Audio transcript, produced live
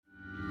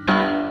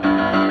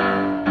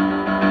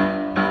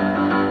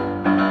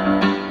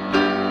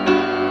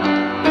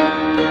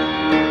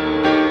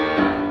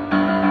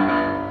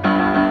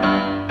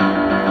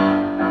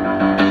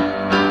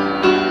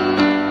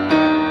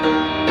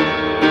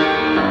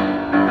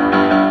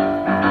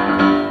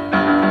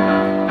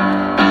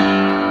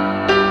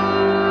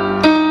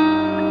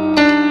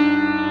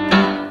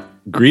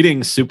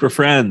Greetings, super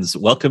friends.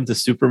 Welcome to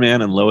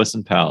Superman and Lois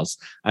and Pals.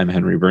 I'm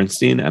Henry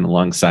Bernstein, and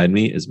alongside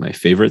me is my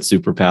favorite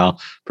super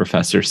pal,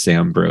 Professor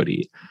Sam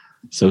Brody.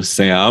 So,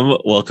 Sam,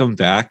 welcome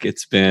back.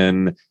 It's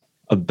been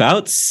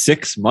about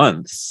 6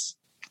 months.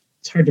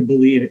 It's hard to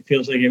believe. It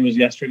feels like it was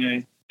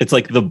yesterday. It's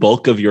like the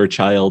bulk of your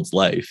child's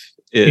life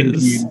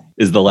is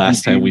the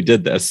last time we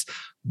did this.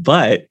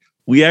 But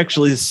we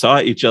actually saw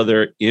each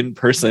other in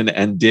person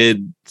and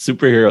did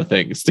superhero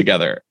things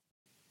together.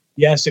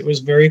 Yes, it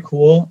was very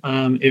cool.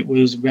 It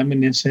was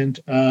reminiscent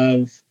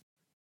of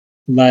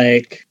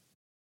it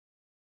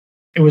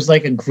was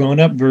like a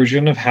grown-up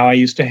version of how I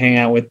used to hang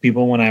out with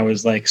people when I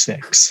was like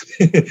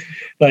 6.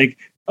 Like,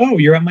 oh,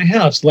 you're at my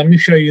house. Let me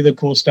show you the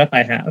cool stuff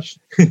I have.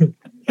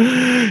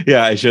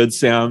 Yeah, I showed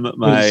Sam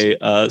my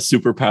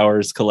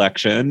superpowers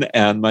collection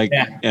and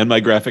my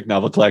graphic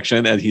novel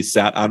collection, and he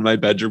sat on my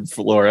bedroom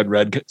floor and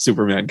read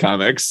Superman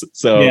comics.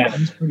 So yeah, it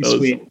was pretty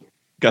sweet.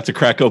 Got to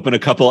crack open a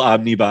couple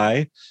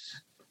omnibuy.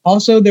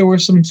 Also, there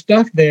was some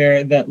stuff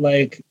there that,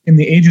 like, in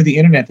the age of the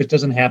internet, this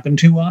doesn't happen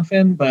too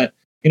often, but,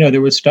 there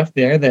was stuff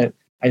there that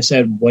I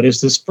said, what is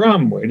this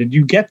from? Where did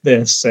you get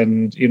this?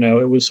 And,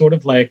 it was sort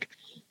of like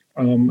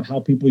how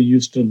people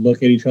used to look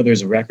at each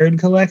other's record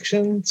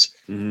collections.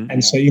 Mm-hmm.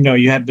 And so,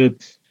 you had the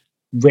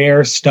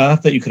rare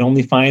stuff that you could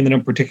only find in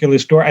a particular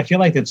store. I feel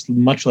like it's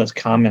much less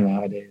common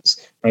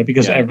nowadays, right?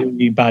 Because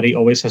everybody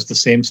always has the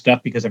same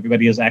stuff because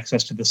everybody has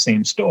access to the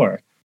same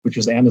store, which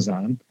is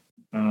Amazon.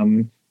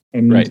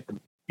 Right.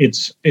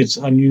 It's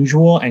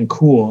unusual and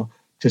cool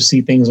to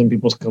see things in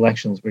people's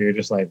collections where you're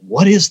just like,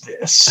 what is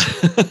this?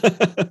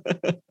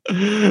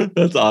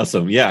 That's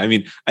awesome. Yeah. I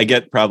mean, I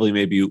get probably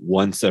maybe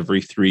once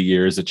every 3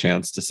 years a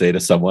chance to say to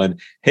someone,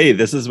 hey,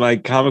 this is my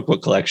comic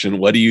book collection.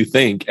 What do you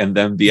think? And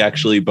then be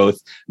actually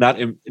both not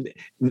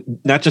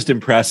just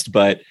impressed,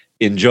 but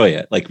enjoy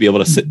it, like be able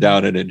to sit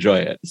down and enjoy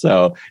it.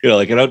 So,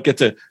 I don't get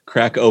to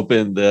crack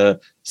open the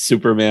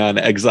Superman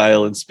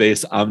Exile in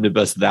Space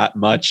omnibus that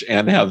much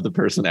and have the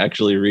person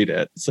actually read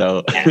it.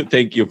 So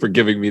thank you for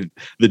giving me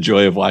the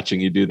joy of watching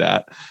you do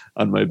that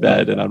on my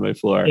bed and on my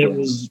floor. It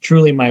was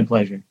truly my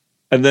pleasure.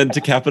 And then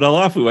to cap it all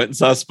off, we went and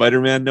saw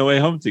Spider-Man No Way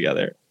Home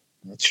together.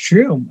 That's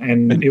true.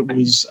 And it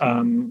was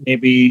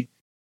maybe,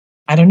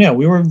 I don't know,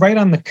 we were right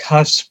on the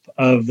cusp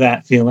of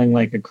that feeling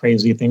like a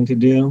crazy thing to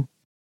do.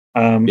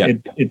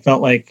 It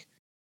felt like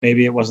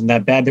maybe it wasn't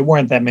that bad. There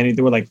weren't that many.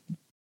 There were like,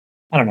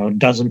 I don't know, a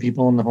dozen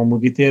people in the home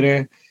movie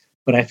theater.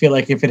 But I feel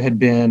like if it had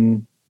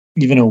been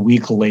even a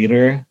week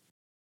later,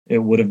 it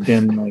would have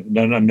been like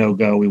a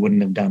no-go. We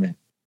wouldn't have done it.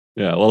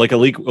 Yeah, well, like a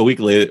week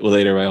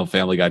later, my whole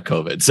family got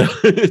COVID, so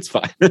it's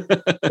fine.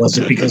 Was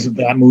it because of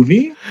that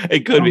movie?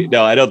 It could be.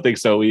 No, I don't think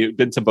so. We've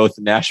been to both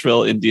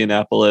Nashville,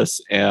 Indianapolis,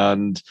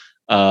 and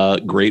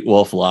Great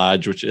Wolf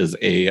Lodge, which is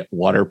a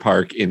water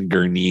park in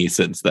Gurnee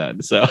since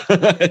then. So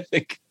I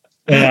think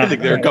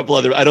there are a couple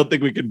other. I don't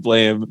think we can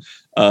blame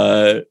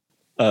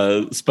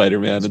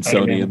Spider-Man and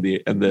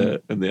Sony and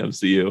the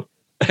MCU,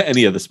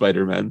 any of the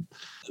Spider-Men.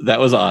 That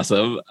was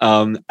awesome.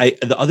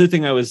 The other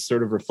thing I was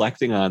sort of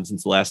reflecting on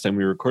since the last time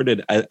we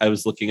recorded, I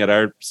was looking at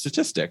our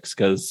statistics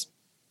because,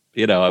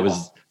 I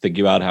was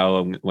thinking about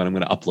when I'm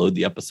going to upload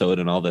the episode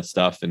and all this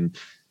stuff. And,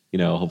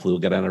 hopefully we'll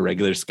get on a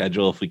regular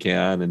schedule if we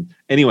can. And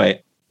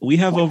anyway, we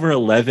have over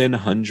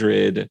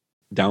 1,100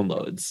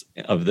 downloads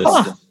of this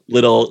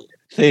little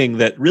thing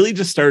that really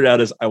just started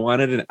out as I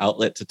wanted an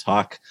outlet to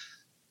talk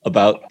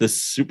about the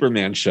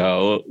Superman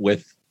show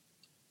with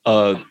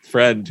a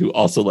friend who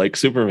also likes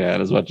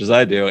Superman as much as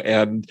I do.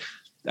 And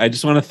I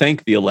just want to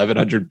thank the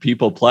 1,100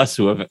 people plus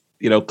who have,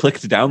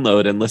 clicked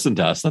download and listened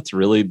to us. That's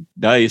really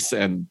nice.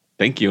 And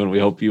thank you. And we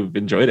hope you've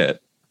enjoyed it,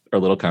 our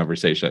little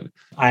conversation.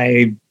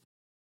 I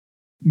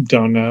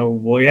don't know.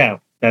 Well, yeah,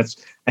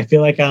 I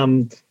feel like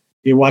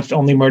you watched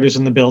Only Murders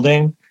in the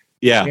Building.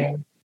 Yeah.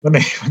 When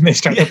they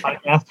start the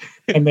podcast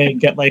and they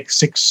get like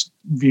 6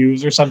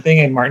 views or something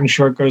and Martin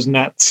Short goes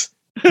nuts.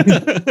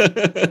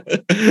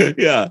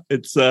 Yeah,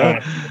 it's I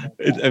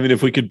mean,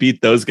 if we could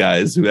beat those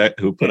guys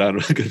who put on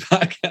a good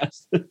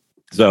podcast.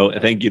 So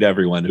thank you to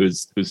everyone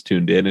who's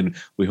tuned in, and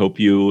we hope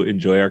you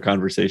enjoy our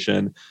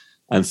conversation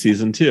on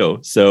season 2.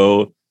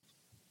 So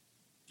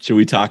should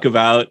we talk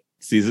about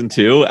season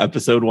 2,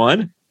 episode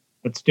 1?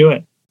 Let's do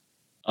it.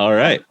 All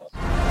right.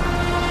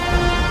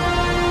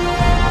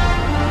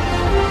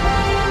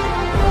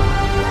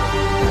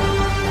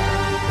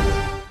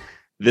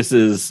 This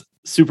is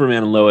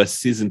Superman and Lois,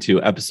 Season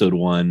 2, Episode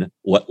 1,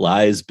 What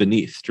Lies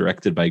Beneath,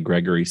 directed by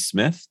Gregory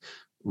Smith,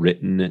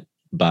 written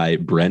by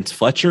Brent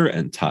Fletcher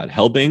and Todd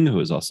Helbing, who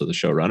is also the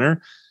showrunner.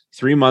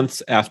 3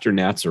 months after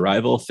Nat's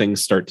arrival,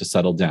 things start to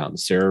settle down.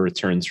 Sarah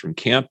returns from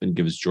camp and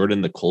gives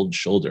Jordan the cold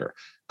shoulder.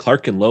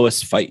 Clark and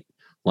Lois fight.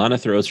 Lana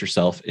throws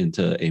herself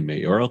into a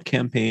mayoral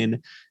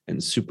campaign,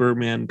 and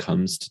Superman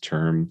comes to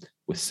terms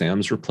with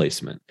Sam's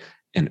replacement.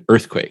 An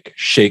earthquake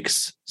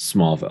shakes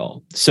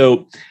Smallville.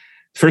 So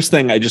first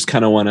thing I just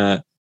kind of want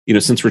to,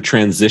 since we're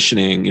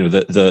transitioning,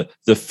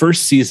 the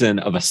first season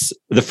of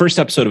the first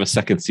episode of a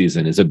second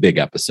season is a big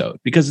episode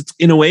because it's,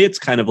 in a way, it's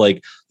kind of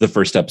like the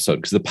first episode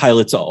because the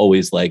pilots are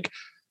always like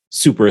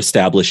super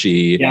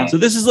establishy. Yeah. So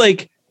this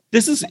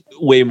is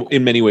way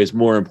in many ways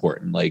more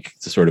important, like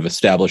to sort of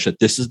establish that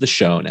this is the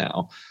show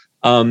now.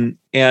 And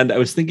I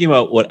was thinking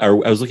about I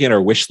was looking at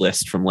our wish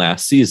list from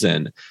last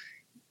season,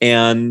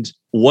 and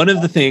one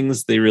of the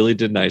things they really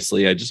did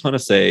nicely, I just want to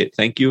say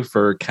thank you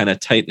for kind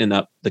of tightening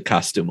up the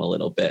costume a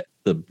little bit.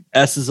 The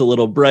S is a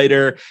little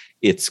brighter.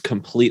 It's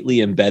completely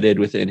embedded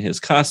within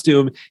his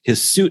costume.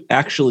 His suit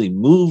actually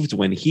moved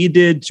when he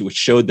did, which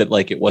showed that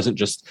like it wasn't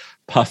just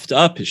puffed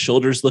up. His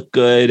shoulders look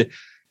good.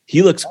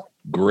 He looks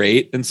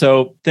great. And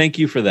so thank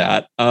you for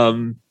that.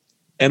 And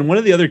one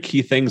of the other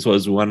key things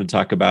was we wanted to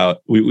talk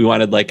about, we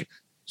wanted like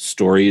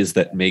stories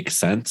that make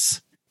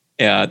sense.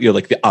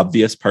 Like the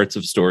obvious parts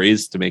of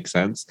stories to make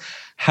sense.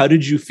 How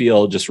did you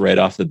feel just right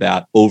off the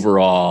bat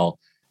overall,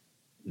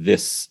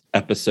 this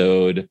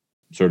episode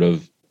sort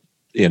of,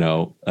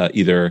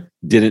 either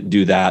didn't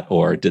do that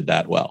or did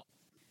that well?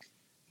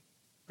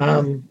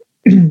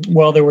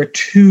 Well, there were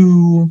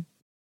two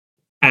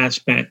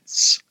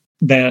aspects,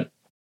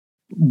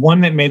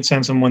 one that made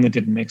sense and one that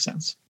didn't make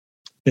sense.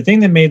 The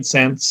thing that made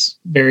sense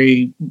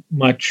very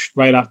much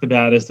right off the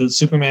bat is that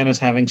Superman is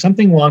having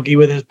something wonky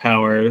with his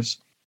powers,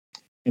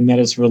 and that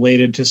is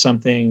related to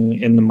something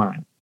in the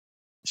mind.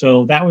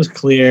 So that was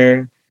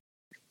clear,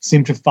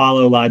 seemed to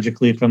follow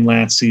logically from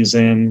last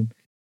season,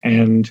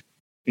 and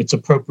it's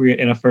appropriate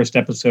in a first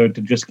episode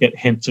to just get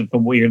hints of a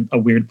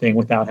weird thing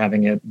without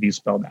having it be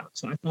spelled out.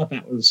 So I thought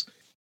that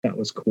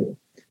was cool.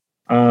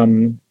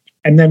 And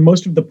then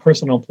most of the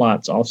personal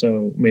plots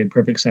also made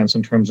perfect sense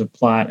in terms of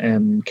plot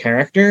and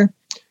character.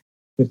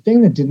 The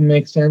thing that didn't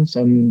make sense,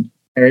 and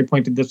Harry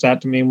pointed this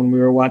out to me when we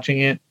were watching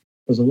it,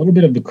 was a little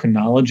bit of the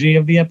chronology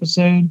of the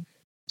episode.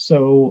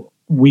 So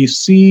we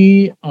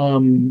see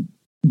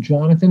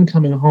Jonathan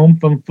coming home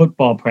from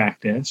football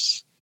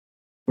practice,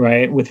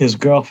 right, with his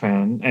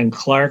girlfriend, and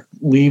Clark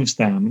leaves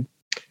them.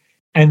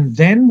 And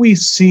then we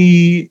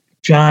see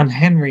John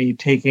Henry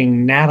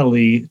taking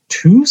Natalie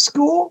to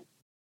school.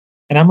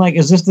 And I'm like,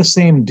 is this the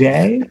same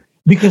day?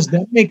 Because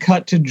then they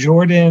cut to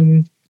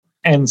Jordan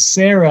and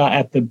Sarah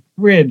at the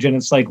bridge, and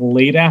it's like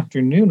late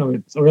afternoon or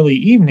it's early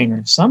evening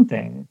or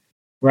something,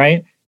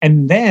 right?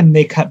 And then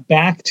they cut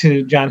back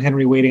to John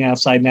Henry waiting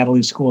outside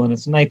Natalie's school, and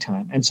it's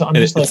nighttime. And so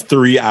it's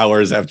 3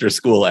 hours after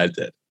school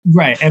ended.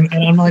 Right. And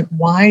I'm like,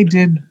 why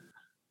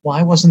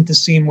wasn't the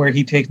scene where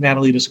he takes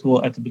Natalie to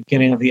school at the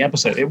beginning of the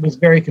episode? It was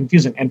very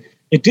confusing. And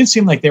it did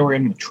seem like they were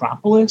in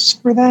Metropolis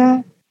for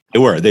that.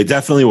 They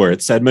definitely were.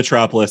 It said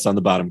Metropolis on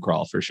the bottom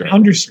crawl for sure. I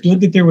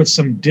understood that there was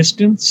some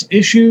distance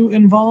issue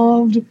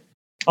involved,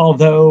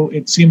 although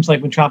it seems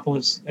like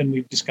Metropolis, and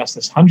we've discussed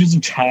this hundreds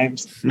of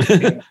times,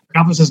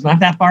 Metropolis is not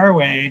that far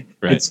away.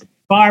 Right. It's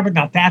far, but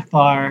not that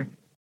far.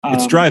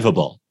 It's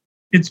drivable.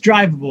 It's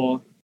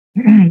drivable.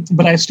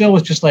 But I still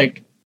was just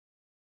like,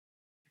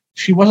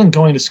 she wasn't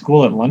going to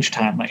school at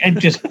lunchtime. Like,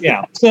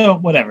 so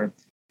whatever.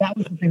 That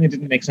was the thing that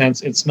didn't make sense.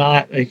 It's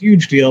not a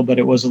huge deal, but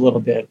it was a little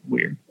bit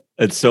weird.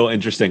 It's so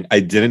interesting. I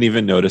didn't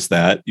even notice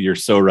that. You're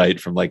so right.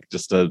 From like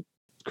just a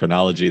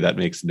chronology that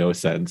makes no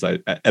sense. By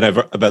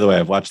the way,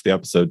 I've watched the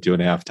episode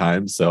 2.5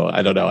 times, so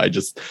I don't know.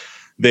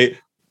 The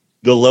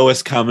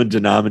lowest common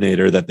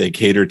denominator that they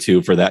cater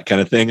to for that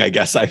kind of thing, I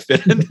guess I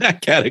fit in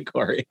that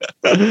category.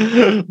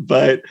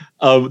 But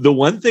the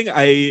one thing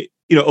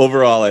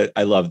overall,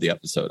 I loved the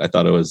episode. I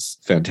thought it was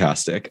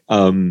fantastic.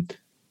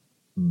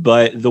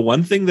 But the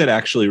one thing that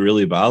actually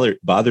really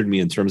bothered me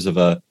in terms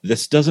of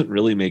this doesn't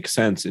really make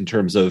sense in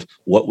terms of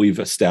what we've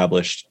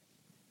established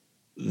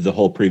the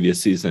whole previous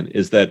season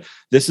is that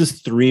this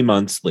is 3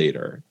 months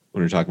later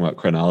when we're talking about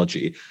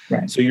chronology.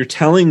 Right. So you're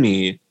telling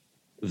me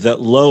that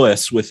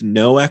Lois, with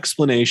no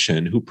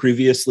explanation, who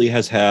previously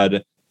has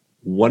had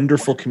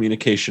wonderful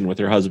communication with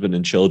her husband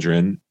and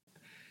children,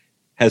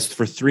 has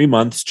for 3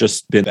 months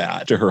just been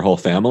bad to her whole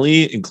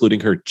family, including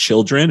her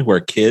children who are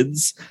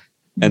kids,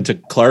 and to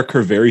Clark,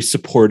 her very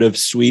supportive,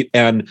 sweet,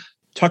 and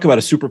talk about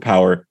a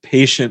superpower,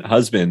 patient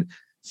husband.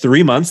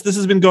 3 months this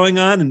has been going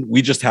on, and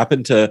we just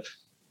happen to,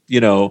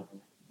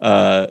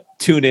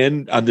 tune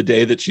in on the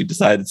day that she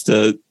decides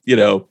to,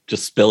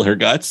 just spill her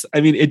guts.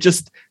 I mean,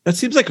 that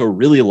seems like a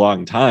really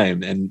long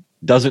time and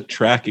doesn't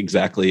track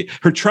exactly.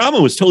 Her trauma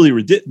was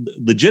totally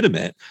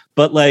legitimate,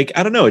 but like,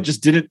 I don't know, it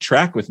just didn't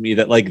track with me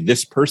that like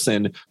this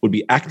person would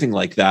be acting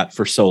like that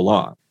for so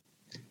long.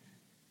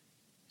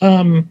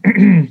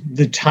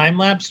 The time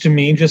lapse to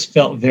me just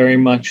felt very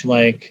much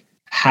like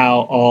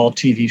how all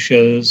TV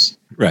shows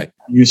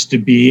used to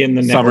be in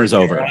the summer's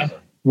over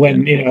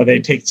when they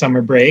take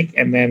summer break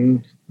and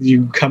then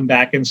you come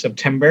back in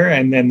September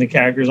and then the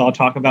characters all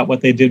talk about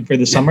what they did for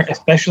the summer,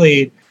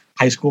 especially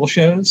high school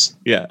shows.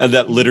 Yeah, and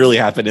that literally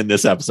happened in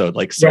this episode.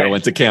 Like Sarah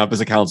went to camp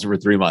as a counselor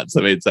for 3 months.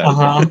 That made sense.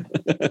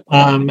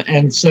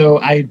 And so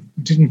I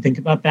didn't think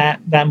about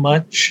that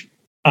much,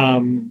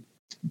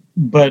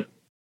 but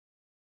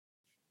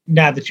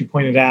now that you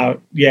pointed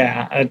out,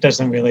 it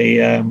doesn't really,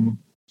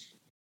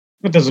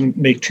 it doesn't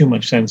make too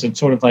much sense. It's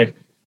sort of like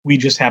we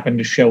just happened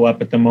to show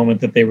up at the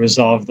moment that they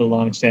resolved the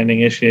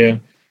long-standing issue.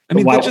 I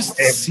mean, that just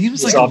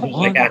seems like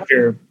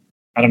after,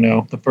 I don't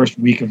know, the first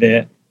week of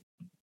it.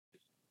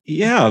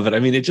 Yeah, but I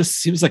mean, it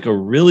just seems like a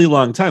really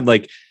long time.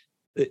 Like,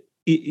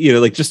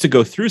 like just to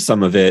go through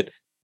some of it,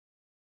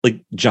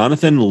 like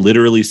Jonathan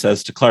literally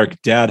says to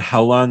Clark, Dad,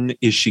 how long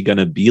is she going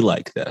to be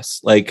like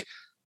this? Like,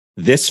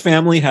 this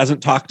family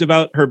hasn't talked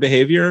about her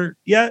behavior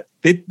yet.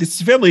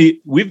 This family,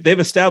 they've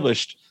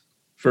established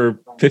for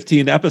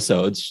 15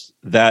 episodes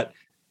that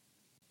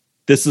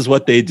this is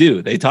what they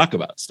do. They talk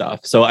about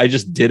stuff. So I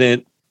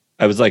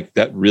was like,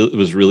 it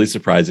was really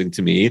surprising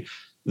to me.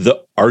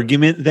 The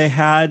argument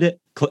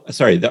that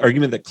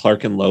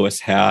Clark and Lois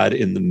had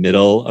in the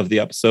middle of the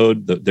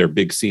episode, their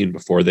big scene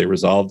before they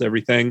resolved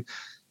everything,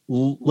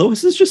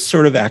 Lois is just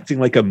sort of acting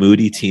like a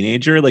moody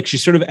teenager. Like,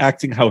 she's sort of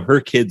acting how her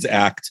kids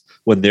act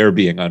when they're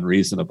being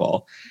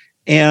unreasonable.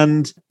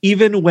 And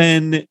even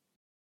when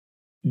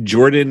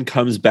Jordan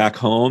comes back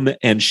home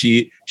and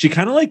she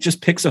kind of like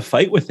just picks a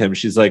fight with him.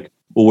 She's like,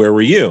 well, where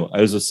were you?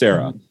 I was with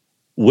Sarah.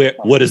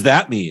 What does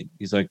that mean?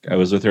 He's like, I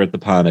was with her at the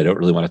pond. I don't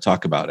really want to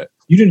talk about it.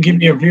 You didn't give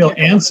me a real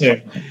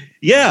answer.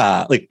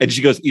 Yeah. Like, and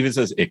she even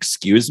says,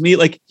 excuse me.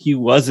 Like, he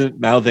wasn't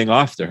mouthing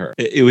off to her.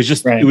 It was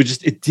just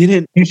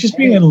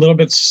being a little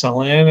bit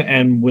sullen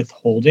and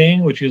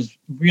withholding, which is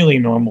really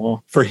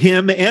normal for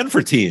him and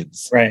for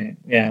teens. Right.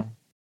 Yeah.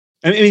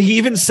 I mean, he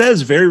even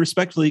says very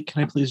respectfully,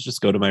 can I please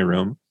just go to my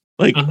room?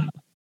 Like,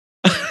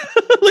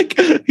 like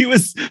he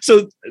was,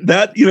 so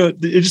that,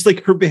 it's just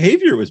like her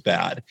behavior was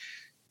bad.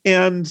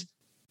 And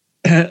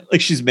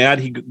like, she's mad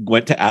he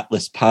went to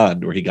Atlas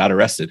Pond where he got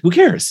arrested. Who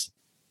cares?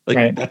 Like,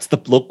 right. That's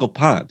the local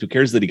pond. Who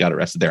cares that he got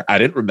arrested there? I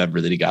didn't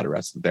remember that he got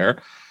arrested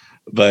there.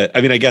 But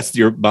I mean, I guess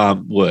your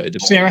mom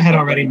would. Sarah had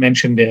already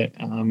mentioned it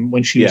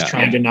when she was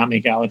trying to not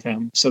make out with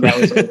him. So that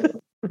was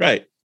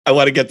right. I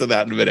want to get to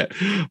that in a minute.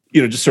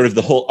 Just sort of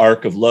the whole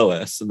arc of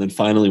Lois. And then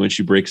finally, when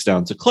she breaks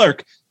down to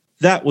Clark,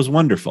 that was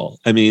wonderful.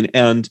 I mean,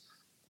 and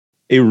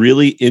a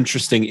really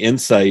interesting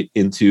insight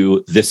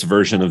into this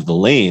version of the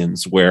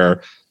Lanes,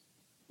 where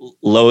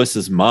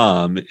Lois's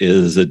mom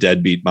is a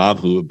deadbeat mom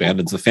who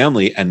abandons the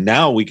family. And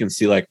now we can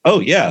see, like, oh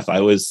yeah, if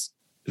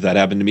that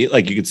happened to me,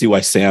 like, you can see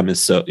why Sam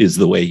is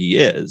the way he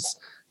is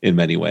in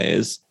many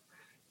ways,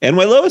 and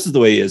why Lois is the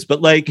way he is.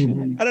 But like, I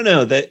don't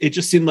know, that it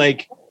just seemed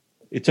like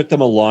it took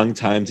them a long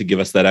time to give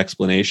us that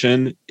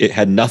explanation. It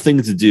had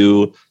nothing to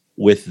do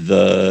with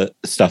the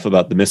stuff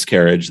about the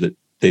miscarriage that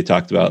they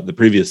talked about the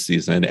previous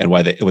season and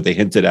what they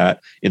hinted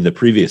at in the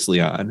previously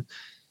on.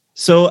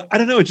 So I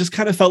don't know. It just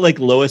kind of felt like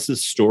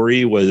Lois's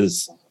story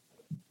was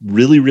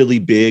really, really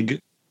big,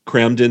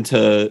 crammed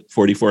into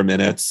 44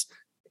 minutes.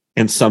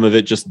 And some of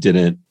it just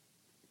didn't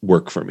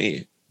work for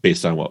me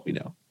based on what we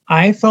know.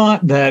 I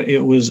thought that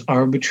it was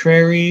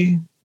arbitrary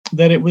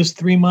that it was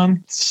 3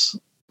 months.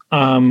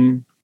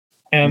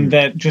 And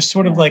that just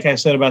sort of like I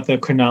said about the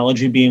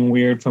chronology being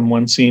weird from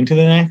one scene to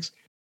the next,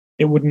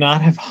 it would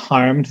not have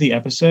harmed the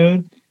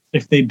episode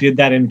if they did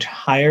that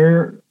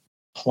entire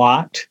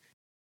plot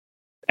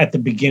at the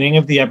beginning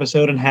of the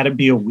episode and had it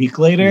be a week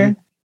later.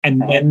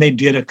 And then they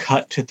did a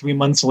cut to 3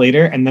 months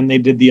later. And then they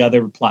did the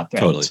other plot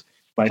threads. Totally.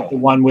 Like the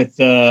one with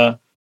the,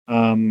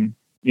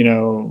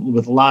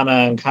 with Lana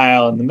and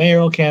Kyle and the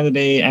mayoral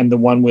candidate, and the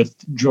one with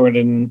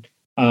Jordan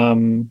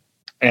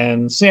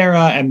and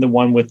Sarah, and the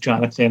one with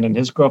Jonathan and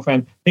his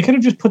girlfriend. They could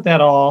have just put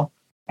that all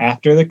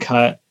after the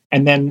cut,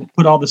 and then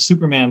put all the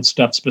Superman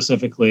stuff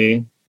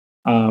specifically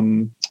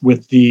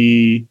with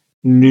the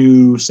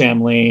new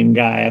Sam Lane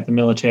guy at the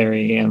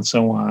military and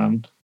so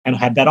on, and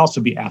had that also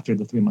be after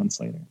the 3 months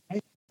later.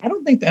 I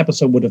don't think the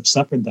episode would have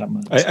suffered that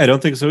much. I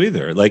don't think so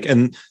either. Like,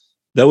 and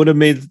that would have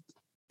made,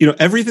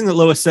 everything that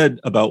Lois said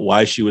about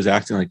why she was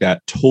acting like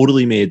that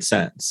totally made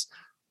sense.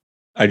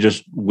 I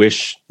just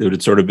wish it would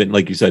have sort of been,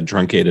 like you said,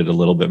 truncated a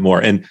little bit more.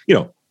 And,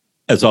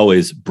 as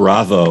always,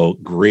 bravo,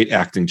 great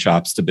acting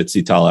chops to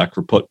Bitsy Talak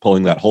for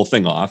pulling that whole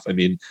thing off. I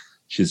mean,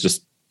 she's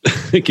just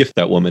gift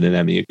that woman an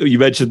Emmy. You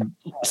mentioned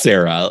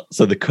Sarah,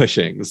 so the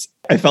Cushings.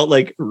 I felt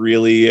like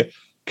really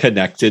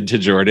connected to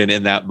Jordan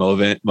in that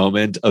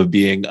moment of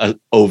being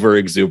over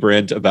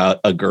exuberant about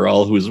a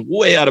girl who's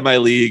way out of my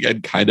league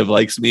and kind of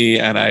likes me,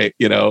 and I,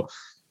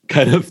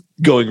 kind of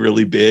going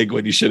really big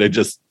when you should have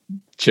just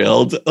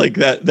chilled. Like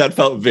that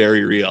felt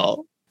very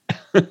real.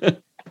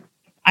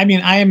 I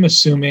mean, I am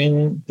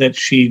assuming that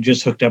she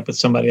just hooked up with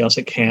somebody else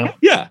at camp.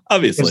 Yeah,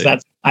 obviously.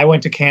 I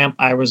went to camp.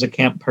 I was a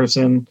camp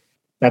person.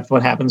 That's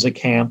what happens at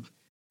camp.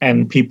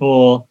 And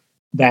people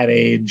that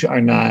age are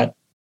not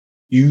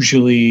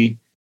usually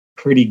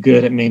pretty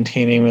good at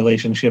maintaining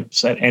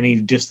relationships at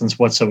any distance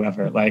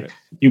whatsoever. Like,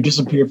 you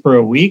disappear for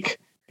a week,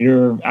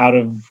 you're out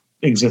of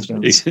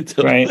existence,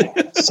 right?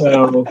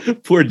 So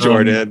poor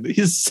Jordan.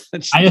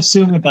 I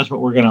assume that that's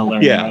what we're going to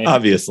learn. Yeah, right?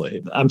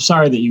 Obviously. I'm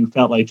sorry that you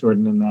felt like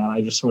Jordan in that.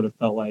 I just sort of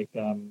felt like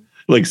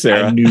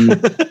Sarah.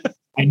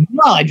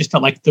 I just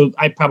felt like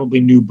I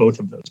probably knew both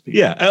of those people.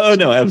 Yeah. Oh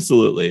no,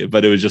 absolutely.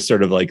 But it was just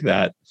sort of like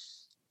that.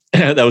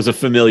 That was a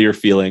familiar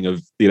feeling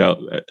of,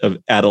 of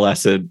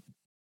adolescent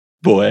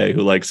boy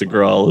who likes a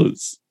girl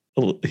who's,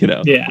 a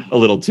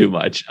little too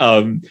much.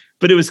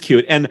 But it was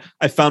cute. And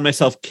I found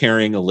myself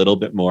caring a little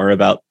bit more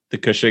about the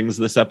Cushings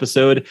this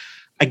episode.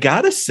 I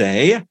gotta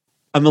say,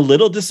 I'm a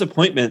little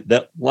disappointed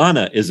that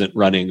Lana isn't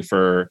running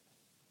for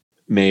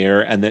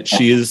mayor and that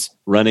she's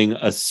running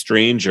a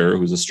stranger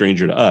who's a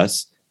stranger to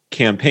us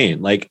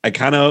campaign. Like I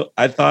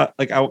thought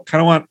like I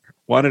kind of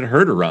wanted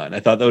her to run. I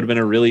thought that would have been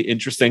a really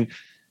interesting,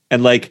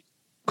 and like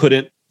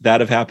couldn't that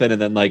have happened?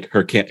 And then like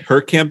her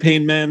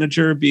campaign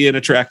manager be an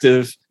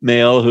attractive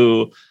male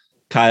who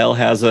Kyle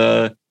has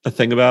a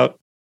thing about?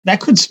 That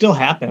could still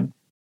happen.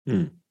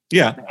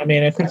 Yeah. I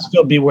mean, it could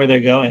still be where they're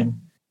going.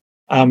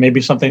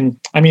 Maybe something.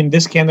 I mean,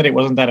 this candidate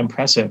wasn't that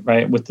impressive,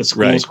 right? With the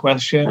schools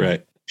question,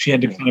 right? She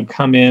had to kind of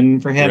come in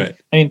for him. Right.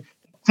 I mean,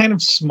 kind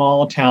of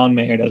small town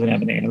mayor doesn't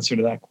have an answer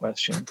to that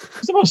question.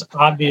 It's the most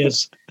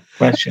obvious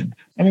question.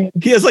 I mean,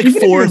 he has like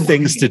 4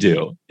 things to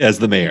do as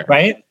the mayor,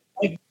 right?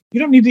 Like, you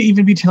don't need to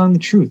even be telling the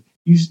truth.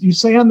 You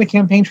say on the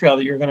campaign trail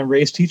that you're going to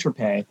raise teacher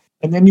pay,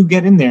 and then you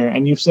get in there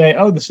and you say,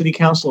 "Oh, the city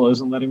council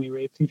isn't letting me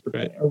raise teacher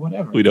pay," or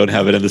whatever. We don't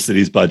have it in the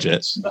city's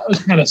budget. So that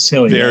was kind of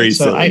silly. Very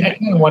so silly. I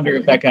kind of wonder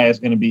if that guy is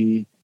going to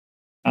be,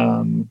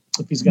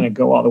 if he's going to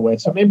go all the way.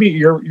 So maybe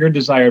your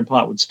desired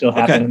plot would still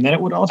happen, and then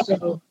it would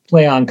also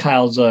play on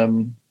Kyle's,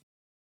 kind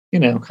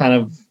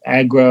of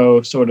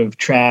aggro sort of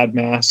trad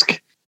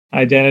mask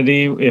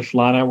identity. If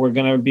Lana were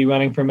going to be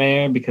running for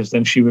mayor, because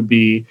then she would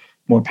be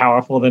more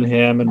powerful than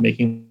him and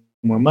making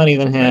more money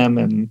than him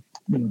and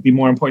be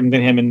more important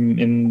than him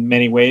in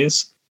many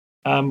ways,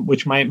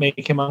 which might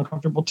make him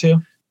uncomfortable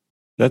too.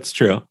 That's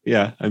true.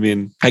 Yeah. I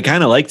mean, I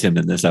kind of liked him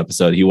in this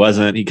episode.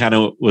 He kind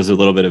of was a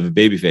little bit of a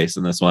babyface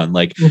in this one.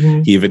 Like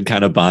he even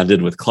kind of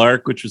bonded with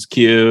Clark, which was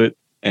cute.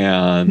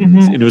 And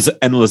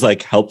it was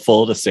like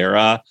helpful to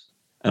Sarah.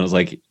 And I was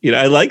like,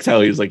 I liked how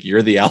he was like,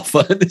 you're the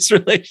alpha in this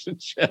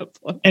relationship.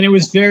 And it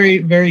was very,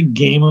 very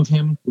game of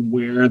him to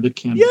wear the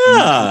campaign.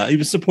 Yeah, he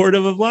was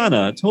supportive of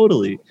Lana.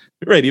 Totally.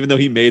 Right. Even though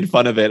he made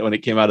fun of it when it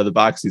came out of the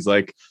box, he's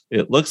like,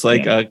 it looks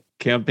like a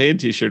campaign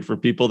t-shirt for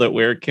people that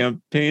wear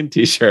campaign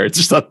t-shirts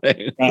or something.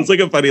 Right. It's like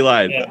a funny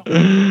line.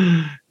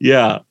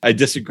 Yeah. I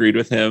disagreed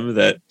with him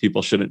that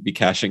people shouldn't be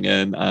cashing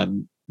in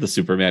on the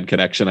Superman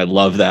connection. I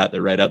love that.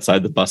 They're right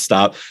outside the bus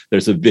stop.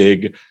 There's a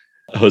big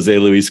Jose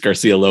Luis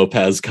Garcia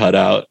Lopez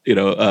cutout,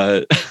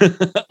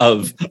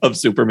 of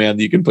Superman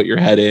that you can put your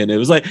head in.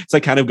 It's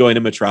like kind of going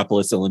to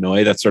Metropolis,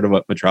 Illinois. That's sort of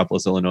what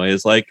Metropolis, Illinois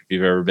is like, if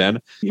you've ever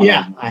been.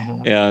 Yeah, I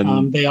have.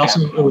 And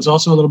it was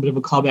also a little bit of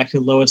a callback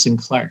to Lois and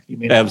Clark.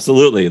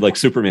 Absolutely, like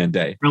Superman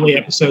Day. Early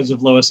episodes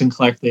of Lois and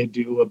Clark, they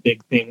do a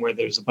big thing where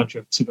there's a bunch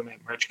of Superman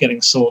merch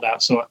getting sold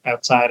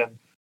outside, and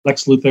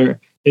Lex Luthor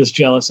is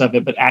jealous of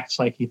it, but acts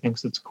like he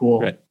thinks it's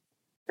cool. Right.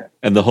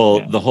 And the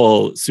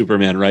whole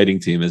Superman writing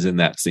team is in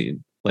that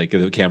scene. Like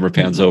the camera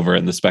pans over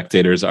and the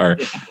spectators are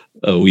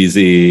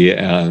Weezy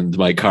and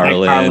Mike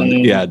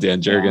Carlin.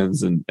 Dan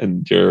Jurgens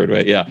and Jared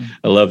Way. Yeah,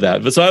 I love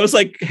that. But so I was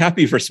like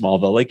happy for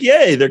Smallville. Like,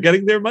 yay, they're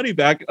getting their money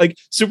back. Like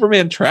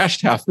Superman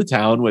trashed half the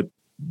town with,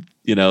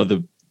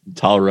 the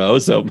Tall Row.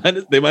 So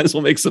they might as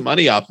well make some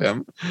money off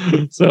him.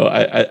 So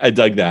I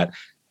dug that.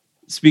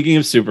 Speaking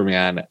of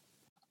Superman,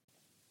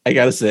 I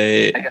gotta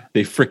say,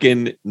 they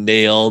freaking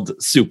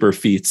nailed super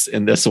feats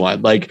in this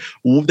one. Like,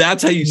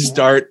 that's how you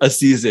start a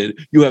season.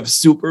 You have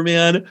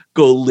Superman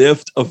go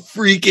lift a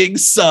freaking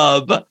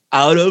sub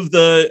out of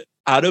the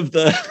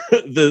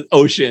the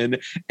ocean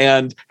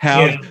and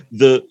have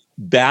the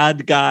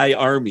bad guy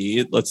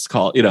army, let's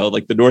call it,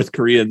 like the North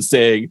Koreans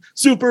saying,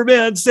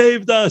 "Superman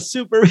saved us,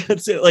 Superman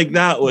saved." Like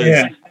that was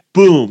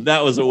boom.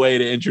 That was a way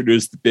to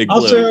introduce the big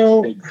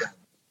blue.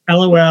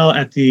 LOL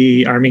at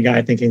the army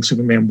guy thinking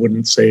Superman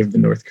wouldn't save the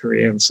North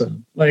Koreans. So,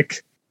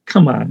 like,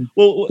 come on.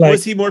 Well,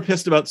 was he more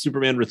pissed about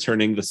Superman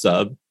returning the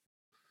sub?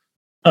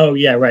 Oh,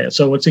 yeah, right.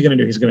 So what's he going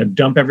to do? He's going to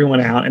dump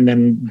everyone out and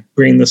then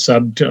bring the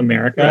sub to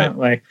America,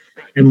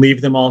 and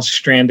leave them all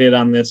stranded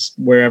on this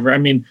wherever. I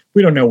mean,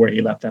 we don't know where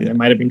he left them. They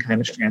might have been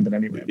kind of stranded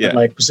anyway.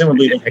 But,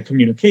 presumably they had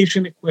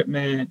communication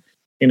equipment,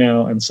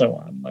 and so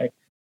on. Like,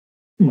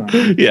 come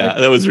on. Yeah,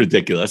 that was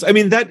ridiculous. I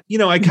mean, that,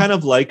 I kind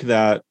of like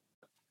that.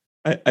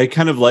 I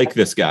kind of like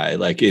this guy.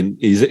 Like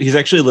he's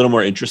actually a little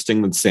more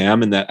interesting than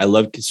Sam in that I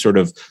love his sort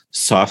of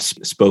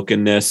soft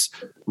spokenness,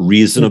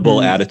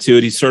 reasonable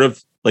attitude. He sort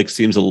of like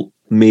seems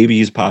maybe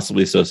he's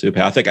possibly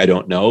sociopathic. I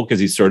don't know, because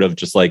he's sort of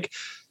just like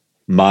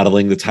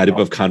modeling the type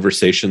of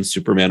conversation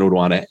Superman would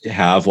want to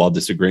have while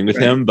disagreeing with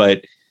him.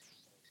 But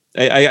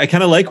I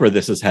kind of like where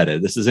this is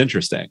headed. This is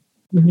interesting.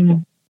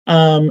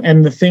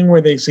 And the thing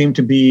where they seem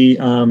to be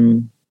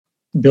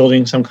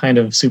building some kind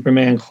of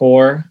Superman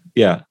core.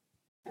 Yeah.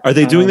 Are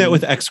they doing that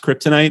with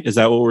X-Kryptonite? Is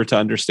that what we're to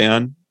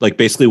understand? Like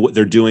basically what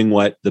they're doing,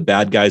 what the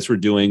bad guys were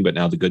doing, but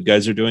now the good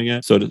guys are doing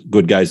it? So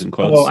good guys in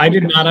quotes. Well, I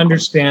did not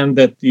understand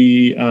that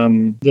the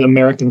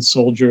American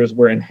soldiers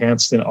were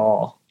enhanced at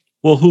all.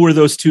 Well, who were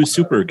those two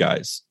super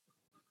guys?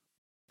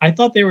 I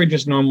thought they were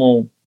just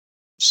normal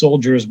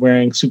soldiers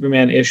wearing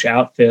Superman-ish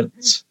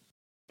outfits.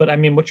 But I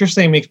mean, what you're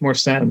saying makes more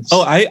sense.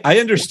 Oh, I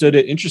understood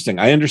it. Interesting.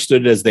 I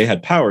understood it as they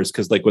had powers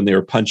because like when they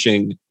were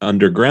punching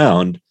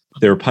underground,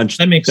 they were punched.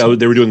 They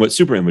were doing what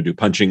Superman would do,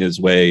 punching his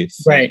way.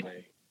 Right.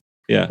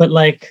 Yeah. But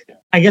like,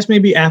 I guess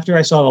maybe after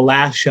I saw the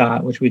last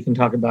shot, which we can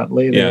talk about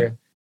later,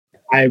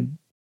 I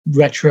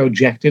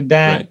retrojected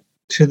that Right.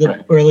 to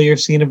the earlier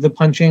scene of the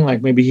punching.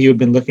 Like maybe he had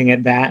been looking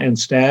at that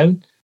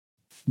instead.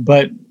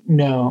 But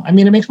no, I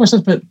mean, it makes more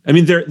sense. But I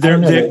mean, there I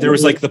don't know.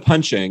 was like the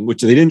punching,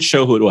 which they didn't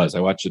show who it was. I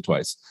watched it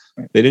twice.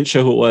 Right. They didn't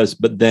show who it was,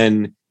 but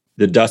then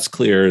the dust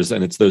clears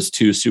and it's those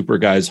two super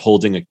guys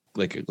holding it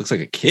looks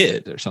like a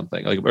kid or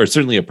something, like, or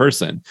certainly a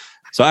person.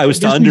 So I was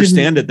to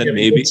understand it that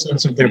maybe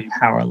sense of their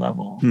power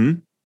level.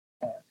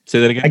 Say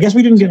that again. I guess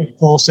we didn't get a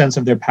full sense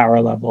of their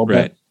power level, but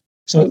Right.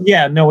 so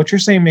yeah, no, what you're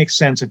saying makes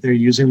sense if they're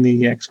using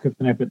the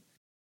kryptonite, but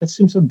that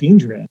seems so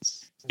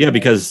dangerous. Yeah,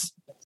 because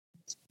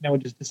that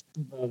would just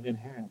disprove of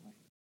inherently,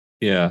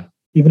 yeah,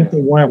 even if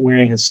they weren't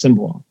wearing his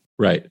symbol.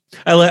 right.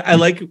 I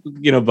like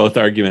both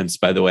arguments,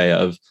 by the way,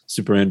 of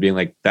Superman being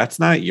like, that's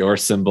not your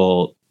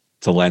symbol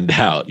to lend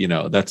out.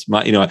 That's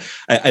my.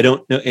 I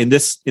don't know in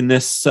this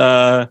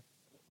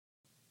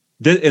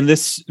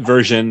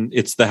version,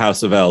 it's the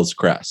House of L's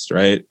crest,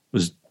 right?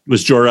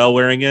 Was Jor-El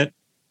wearing it?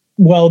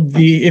 Well,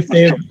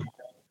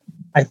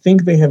 I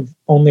think they have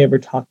only ever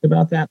talked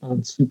about that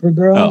on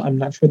Supergirl. Oh. I'm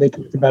not sure they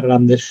talked about it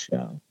on this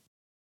show.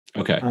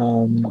 Okay.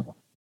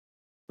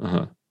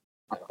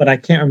 But I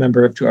can't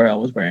remember if Jor-El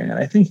was wearing it.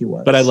 I think he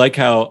was. But I like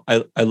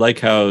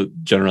how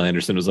General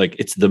Anderson was like,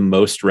 it's the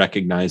most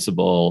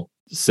recognizable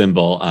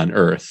symbol on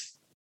Earth,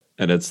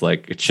 and it's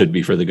like it should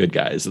be for the good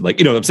guys. Like,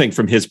 I'm saying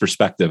from his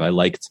perspective, I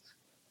liked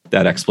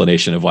that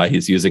explanation of why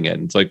he's using it.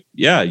 And it's like,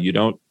 yeah, you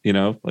don't,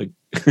 like.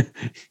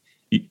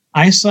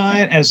 I saw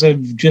it as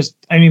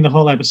the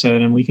whole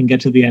episode, and we can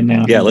get to the end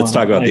now. Yeah, let's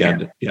talk about the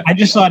end. Yeah. I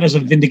just saw it as a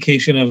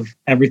vindication of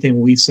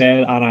everything we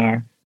said on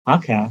our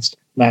podcast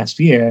last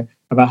year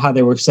about how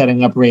they were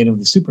setting up Reign of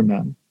the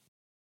Supermen.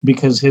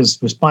 Because his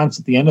response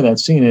at the end of that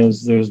scene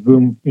is there's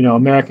room,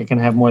 America can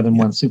have more than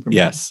one Superman.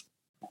 Yes.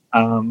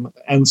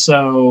 And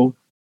so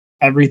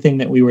everything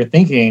that we were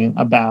thinking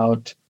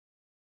about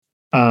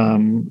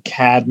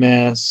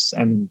Cadmus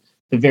and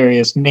the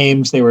various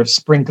names they were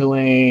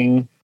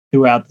sprinkling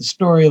throughout the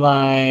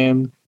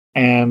storyline,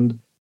 and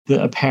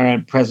the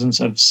apparent presence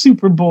of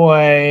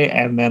Superboy,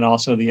 and then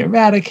also the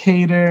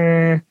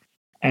Eradicator,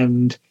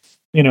 and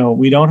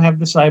we don't have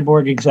the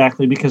Cyborg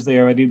exactly because they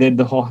already did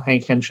the whole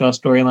Hank Henshaw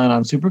storyline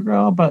on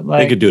Supergirl, but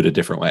like they could do it a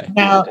different way.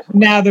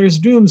 Now there's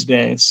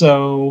Doomsday,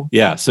 so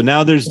yeah, so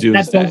now there's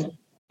Doomsday.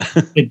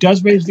 It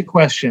does raise the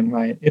question,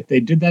 right? If they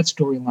did that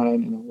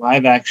storyline in a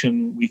live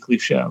action weekly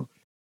show,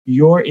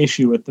 your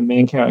issue with the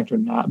main character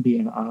not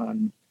being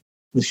on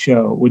the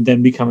show would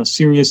then become a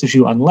serious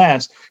issue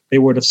unless they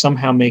were to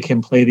somehow make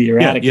him play the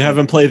Eradicator. Yeah, you have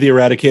him play the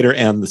Eradicator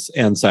and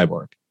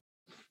Cyborg.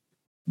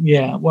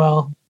 Yeah,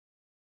 well,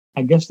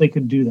 I guess they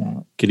could do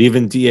that. Could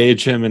even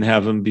de-age him and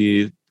have him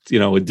be,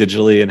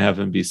 digitally, and have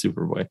him be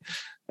Superboy.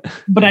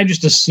 But I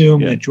just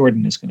assume that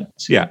Jordan is going to be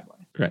Superboy. Yeah,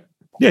 right.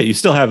 Yeah, you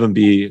still have him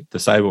be the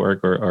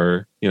Cyborg,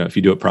 or if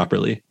you do it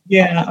properly.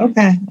 Yeah.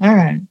 Okay. All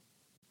right.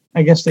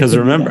 I guess because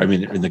remember, I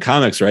mean, in the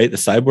comics, right, the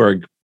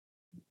Cyborg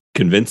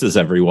convinces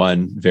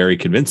everyone very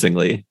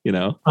convincingly.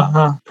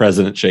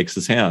 President shakes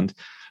his hand.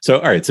 So,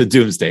 all right. So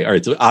Doomsday. All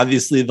right. So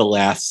obviously, the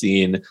last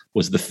scene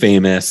was the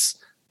famous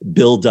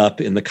build up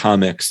in the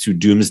comics to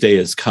Doomsday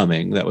is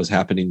coming. That was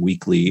happening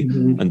weekly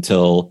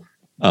until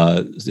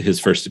his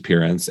first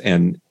appearance,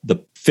 and the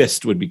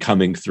fist would be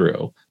coming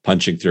through,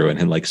 punching through,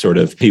 and like sort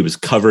of he was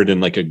covered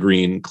in like a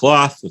green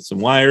cloth with some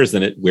wires,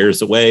 and it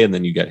wears away, and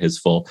then you get his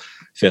full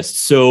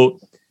fist. So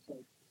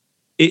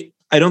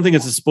I don't think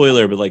it's a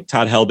spoiler, but like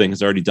Todd Helbing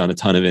has already done a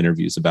ton of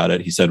interviews about it.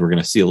 He said we're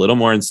going to see a little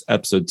more in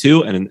episode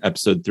 2, and in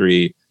episode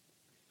 3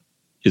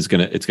 it's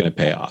going to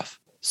pay off.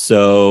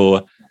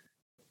 So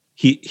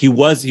he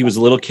was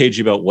a little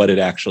cagey about what it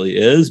actually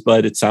is,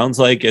 but it sounds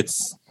like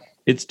it's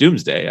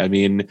Doomsday. I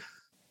mean,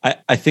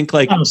 I think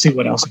like I don't see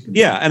what else.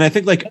 Yeah, and I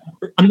think like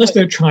unless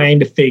they're trying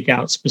to fake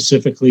out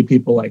specifically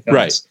people like us,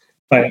 right,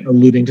 by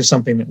alluding to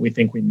something that we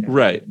think we know.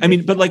 Right. I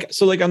mean, but like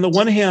on the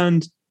one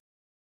hand,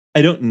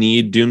 I don't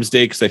need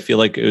Doomsday because I feel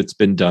like it's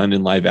been done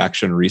in live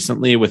action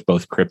recently with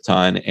both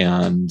Krypton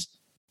and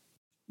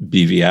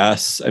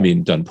BVS. I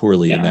mean, done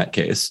poorly in that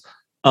case.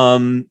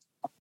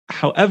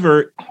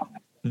 However,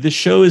 the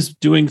show is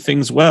doing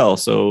things well.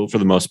 So for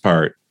the most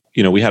part,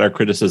 we had our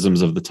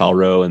criticisms of the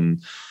Talro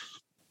and,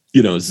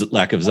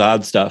 lack of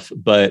Zod stuff.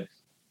 But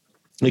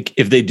like,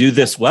 if they do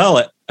this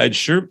well,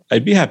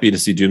 I'd be happy to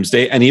see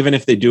Doomsday. And even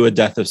if they do a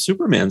Death of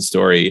Superman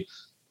story,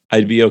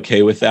 I'd be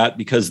okay with that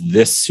because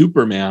this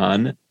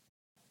Superman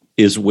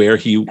is where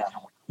he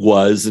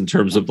was in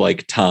terms of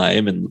like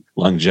time and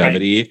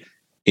longevity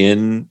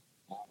in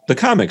the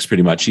comics.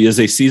 Pretty much. He is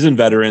a seasoned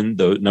veteran,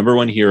 the number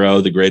one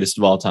hero, the greatest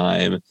of all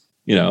time,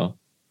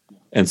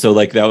 and so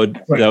like that would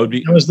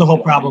be, that was the whole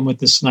problem with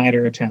the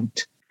Snyder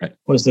attempt, right?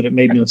 Was that it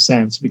made no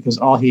sense because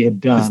all he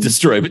had done was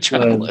destroy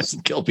Metropolis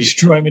and kill people.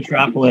 Destroy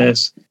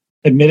Metropolis,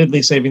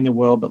 admittedly saving the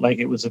world, but like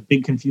it was a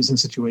big confusing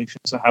situation.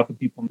 So how could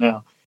people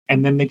know?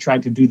 And then they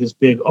tried to do this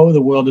big,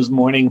 the world is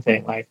mourning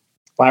thing. Like,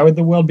 why would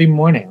the world be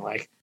mourning?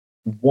 Like,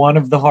 one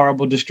of the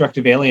horrible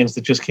destructive aliens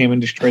that just came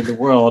and destroyed the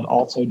world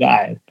also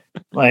died.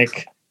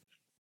 Like,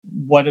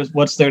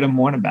 what's there to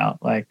mourn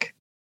about? Like,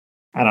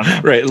 I don't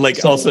know. Right.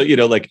 Like, also,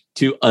 like,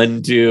 to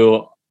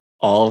undo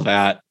all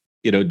that,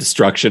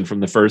 destruction from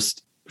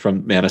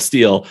Man of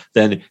Steel,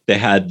 then they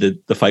had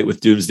the fight with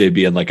Doomsday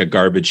being like a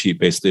garbage heap,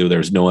 basically, where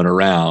there's no one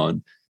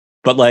around.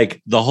 But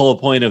like the whole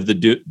point of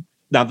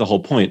not the whole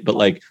point, but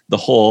like the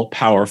whole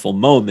powerful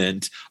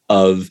moment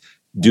of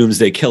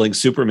Doomsday killing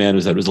Superman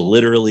was that it was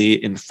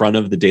literally in front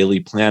of the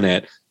Daily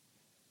Planet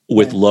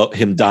with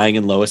him dying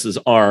in Lois's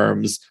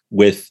arms,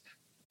 with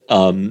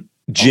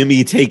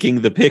Jimmy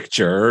taking the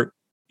picture,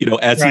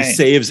 as he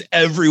saves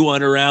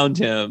everyone around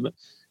him.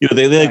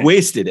 They like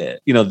wasted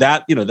it.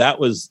 That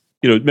was,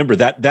 remember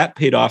that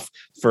paid off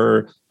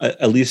for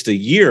at least a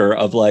year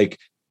of like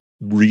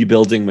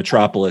rebuilding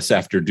Metropolis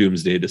after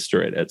Doomsday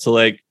destroyed it. So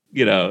like,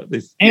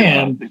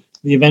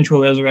 the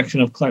eventual resurrection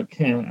of Clark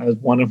Kent as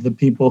one of the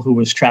people who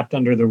was trapped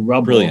under the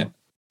rubble. Brilliant.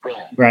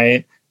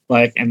 Right?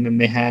 Like, and then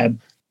they had,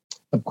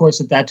 of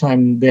course, at that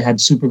time they had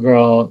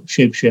Supergirl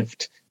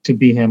shapeshift to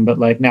be him, but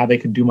like now they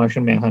could do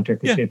Martian Manhunter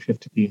could shapeshift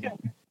to be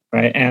him.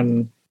 Right.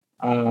 And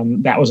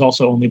that was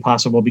also only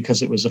possible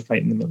because it was a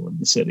fight in the middle of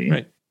the city.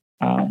 Right.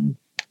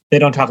 They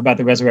don't talk about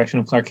the resurrection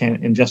of Clark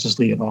Kent in Justice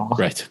League at all.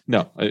 Right.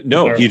 No,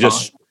 he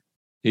just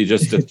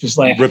just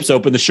like rips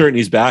open the shirt and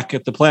he's back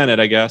at the planet,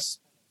 I guess.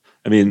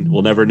 I mean,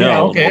 we'll never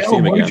know. Yeah, okay.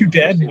 We'll weren't you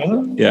dead?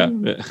 No, yeah.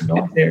 No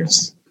one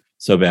cares.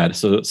 So bad.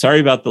 So sorry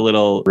about the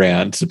little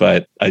rant,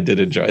 but I did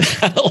enjoy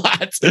that a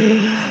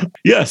lot.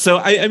 Yeah. So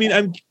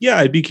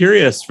I'd be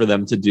curious for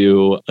them to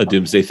do a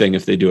Doomsday thing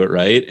if they do it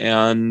right.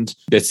 And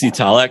Bitsy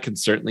Talek can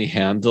certainly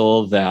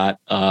handle that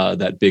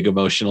big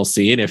emotional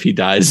scene if he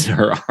dies in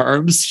her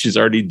arms. She's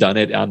already done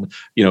it on,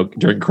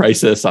 during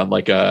Crisis on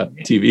like a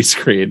TV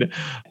screen.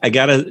 I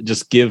gotta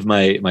just give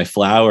my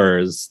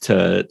flowers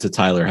to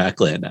Tyler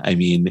Hoechlin. I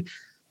mean,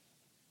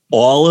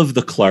 all of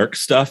the Clark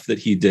stuff that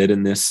he did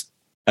in this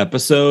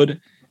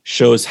episode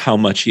shows how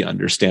much he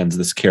understands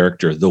this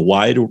character. The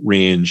wide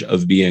range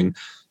of being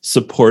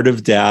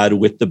supportive dad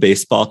with the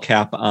baseball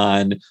cap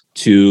on,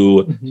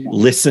 to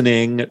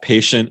listening,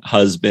 patient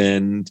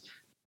husband,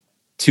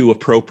 to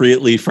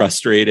appropriately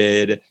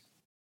frustrated,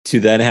 to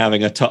then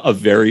having a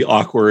very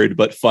awkward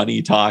but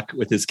funny talk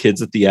with his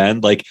kids at the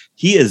end. Like,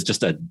 he is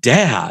just a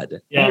dad.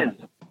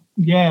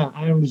 Yeah,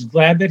 I was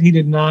glad that he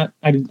did not.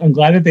 I'm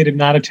glad that they did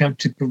not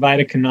attempt to provide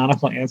a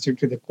canonical answer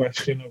to the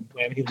question of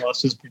when he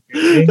lost his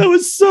virginity. That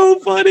was so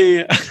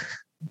funny.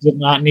 Did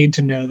not need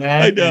to know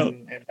that. I know.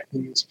 And he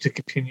needs to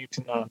continue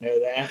to not know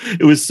that.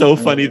 It was so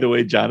funny the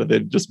way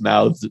Jonathan just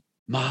mouthed,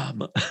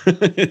 "Mom."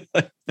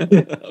 That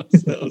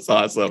was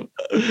awesome.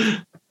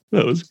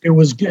 It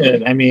was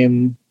good. I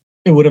mean,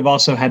 it would have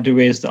also had to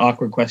raise the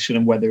awkward question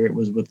of whether it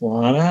was with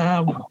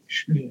Lana.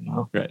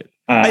 Right.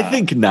 I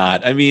think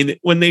not. I mean,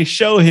 when they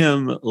show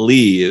him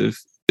leave,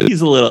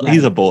 he's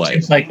a boy.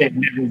 It's like they've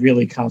never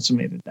really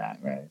consummated that,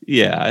 right?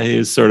 Yeah,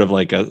 he's sort of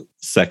like a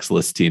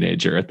sexless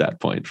teenager at that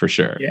point, for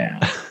sure.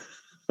 Yeah.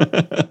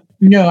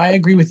 No, I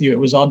agree with you. It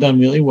was all done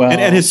really well.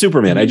 And his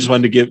Superman, I just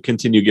wanted to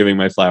continue giving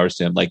my flowers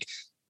to him. Like,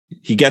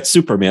 he gets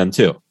Superman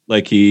too.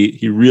 Like, he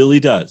really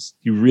does.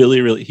 He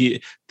really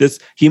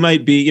he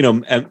might be,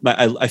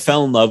 I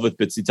fell in love with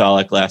Bitsy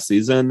Talek last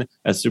season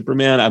as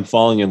Superman. I'm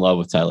falling in love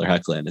with Tyler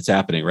Hoechlin. It's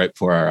happening right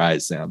before our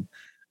eyes, Sam.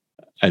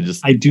 I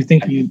do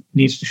think he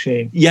needs to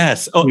shave.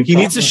 Yes. Oh, he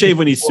needs to shave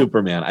when he's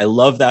Superman. I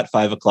love that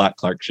 5 o'clock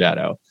Clark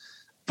shadow,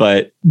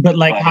 but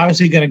like, how is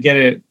he going to get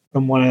it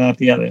from one and not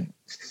the other?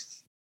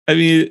 I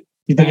mean,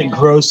 you think it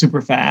grows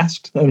super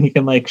fast and he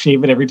can like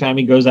shave it every time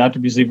he goes out to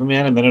be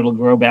Superman, and then it'll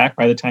grow back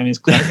by the time he's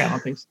Clark? I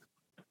don't think so.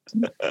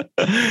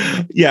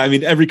 Yeah, I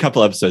mean, every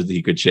couple episodes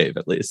he could shave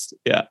at least.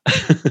 Yeah.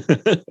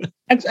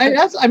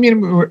 I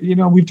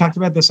mean, we've talked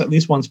about this at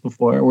least once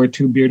before. We're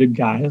two bearded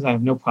guys. I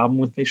have no problem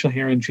with facial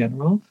hair in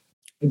general.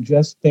 I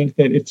just think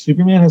that if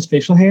Superman has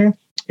facial hair,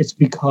 it's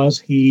because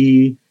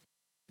he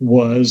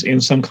was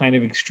in some kind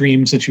of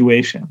extreme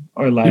situation,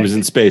 or like he was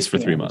in space for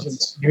 3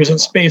 months. He was in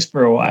space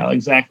for a while,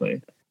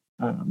 exactly.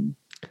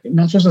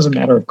 Not just as a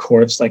matter of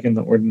course, like in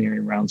the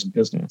ordinary rounds of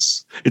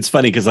business. It's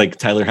funny because like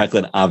Tyler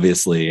Hoechlin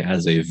obviously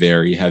has a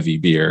very heavy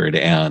beard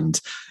and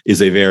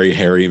is a very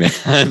hairy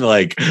man.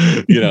 Like,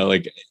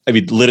 like, I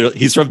mean, literally,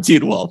 he's from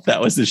Teen Wolf.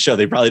 That was his show.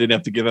 They probably didn't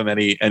have to give him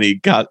any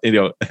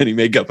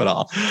makeup at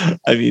all.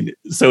 I mean,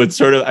 so it's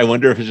sort of, I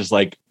wonder if it's just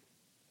like,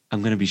 I'm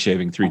going to be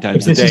shaving 3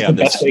 times a day on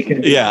this.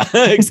 Yeah,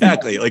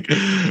 exactly. Like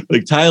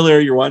Tyler,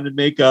 you're wanting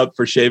makeup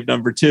for shave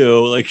number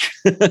 2. Like,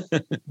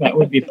 that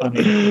would be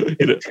funny.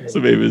 So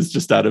maybe it's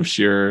just out of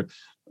sheer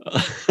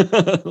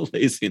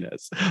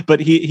laziness, but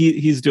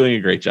he's doing a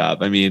great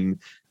job. I mean,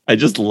 I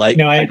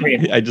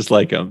agree. I just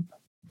like him.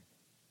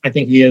 I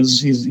think he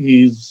is.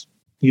 He's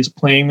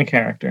playing the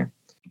character,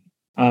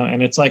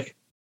 and it's like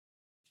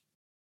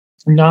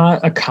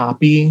not a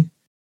copy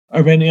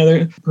of any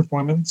other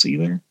performance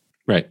either.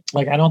 Right.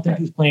 Like, I don't think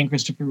he's playing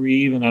Christopher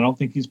Reeve, and I don't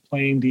think he's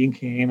playing Dean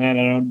Cain,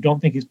 and I don't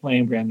think he's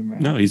playing Brandon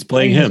Routh. No, he's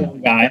playing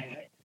him.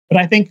 Guy. But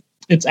I think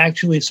it's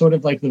actually sort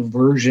of like the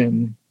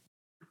version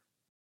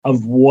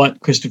of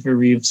what Christopher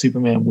Reeve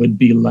Superman would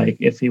be like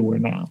if he were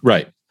now.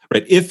 Right.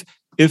 If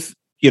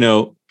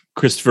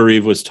Christopher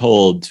Reeve was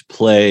told to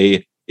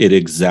play it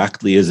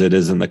exactly as it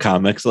is in the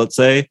comics, let's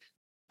say,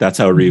 that's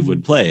how Reeve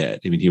would play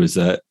it. I mean, he was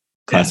a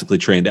classically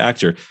trained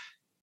actor.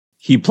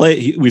 We've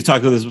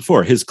talked about this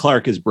before. His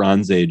Clark is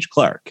Bronze Age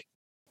Clark.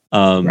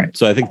 Right.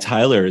 So I think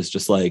Tyler is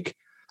just like,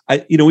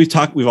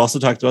 we've also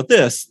talked about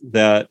this,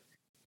 that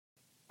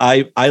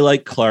I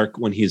like Clark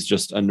when he's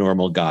just a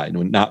normal guy,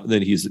 and not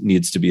that he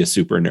needs to be a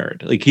super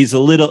nerd. Like he's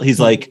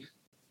like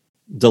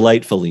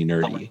delightfully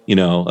nerdy,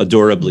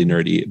 adorably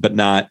nerdy,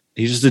 but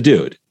he's just a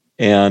dude.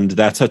 And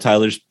that's how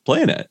Tyler's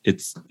playing it.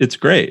 It's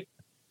great.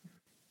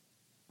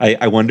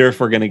 I wonder if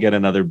we're going to get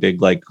another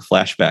big like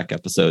flashback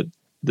episode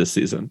this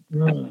season.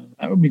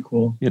 That would be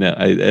cool.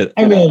 I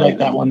really like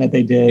that one that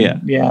they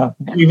did. Yeah.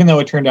 Even though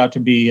it turned out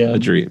to be a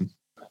dream.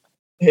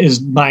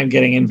 His mind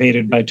getting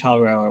invaded by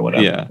Talro or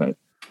whatever. Yeah.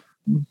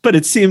 But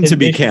it seemed to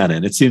be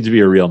canon. It seemed to be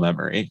a real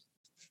memory.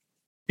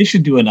 They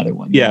should do another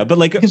one. Yeah, but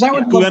like, because I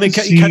would want to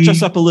catch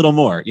us up a little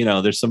more.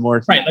 There's some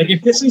more. Right. Like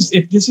if this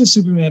is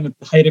Superman at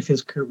the height of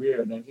his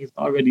career, then he's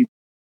already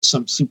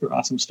some super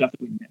awesome stuff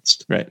that we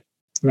missed. Right.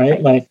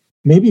 Right. Like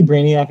maybe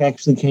Brainiac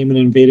actually came and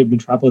invaded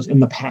Metropolis in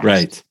the past.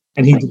 Right.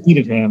 And he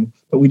defeated him,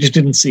 but we just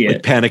didn't see it.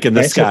 Like Panic in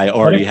the Sky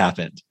already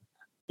happened.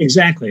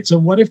 Exactly. So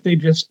what if they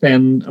just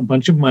spend a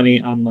bunch of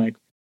money on like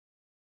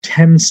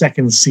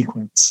 10-second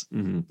sequence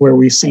where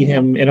we see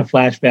him in a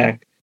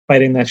flashback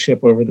fighting that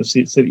ship over the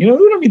sea? So, we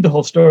don't need the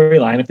whole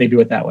storyline if they do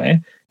it that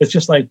way. It's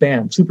just like,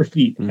 bam, super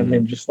feat, and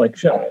then just like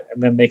show it.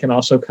 And then they can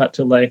also cut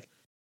to like,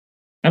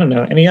 I don't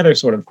know, any other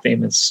sort of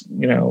famous,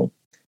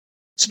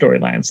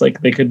 storylines.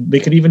 Like they could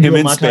even him do a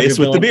in montage space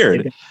with the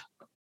beard.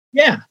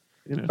 Yeah.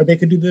 Or they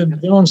could do the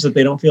villains that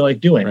they don't feel like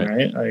doing,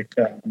 right? Like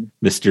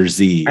Mr.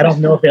 Z. I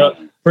don't know if they'll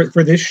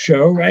for this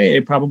show, right?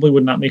 It probably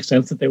would not make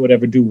sense that they would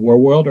ever do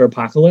Warworld or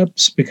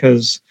Apocalypse,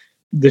 because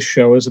this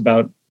show is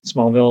about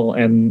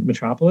Smallville and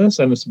Metropolis,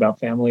 and it's about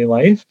family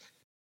life.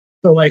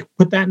 So, like,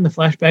 put that in the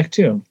flashback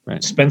too.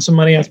 Right. Spend some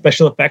money on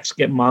special effects.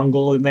 Get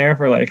Mongol in there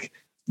for like,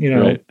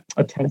 a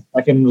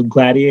 10-second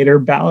gladiator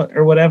bout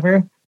or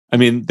whatever. I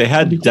mean, they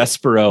had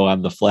Despero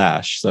on the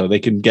Flash, so they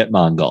can get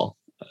Mongol.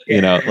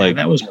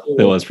 That was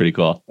cool. It was pretty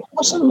cool.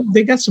 Also,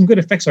 they got some good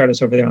effects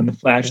artists over there on the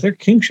Flash. Their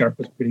King Shark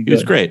was pretty good. It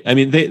was great. I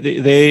mean,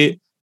 they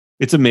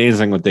it's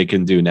amazing what they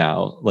can do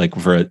now, like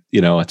for a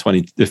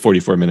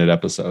 44-minute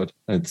episode.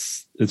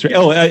 It's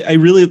I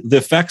really, the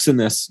effects in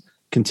this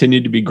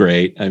continue to be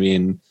great. I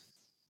mean,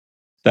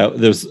 that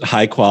there's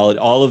high quality.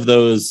 All of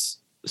those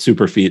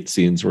super feat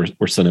scenes were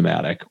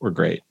cinematic, were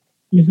great.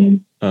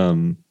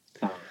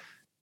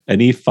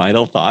 Any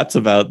final thoughts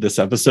about this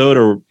episode,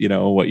 or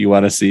what you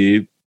want to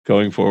see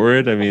going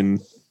forward? I mean,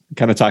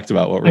 kind of talked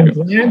about what we're I'm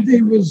glad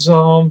they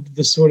resolved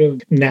the sort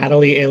of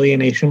Natalie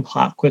alienation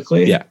plot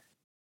quickly. Yeah.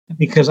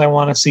 Because I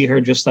want to see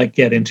her just like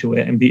get into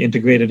it and be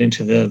integrated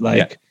into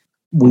the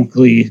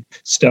weekly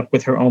stuff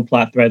with her own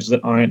plot threads that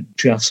aren't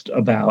just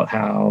about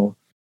how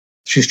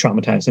she's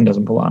traumatized and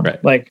doesn't belong.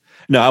 Right. Like,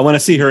 no, I want to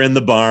see her in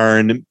the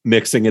barn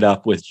mixing it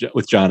up with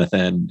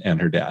Jonathan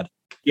and her dad.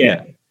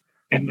 Yeah.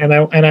 And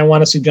I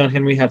want to see John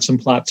Henry have some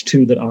plots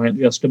too that aren't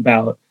just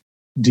about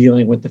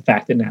dealing with the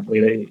fact that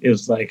Natalie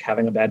is like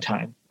having a bad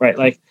time, right?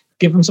 Like,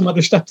 give him some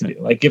other stuff to do.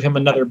 Like, give him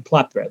another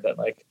plot thread that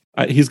like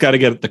he's got to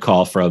get the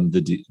call from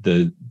the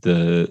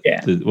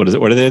what is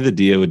it? What are they? The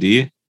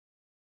DOD?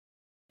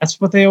 That's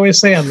what they always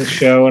say on the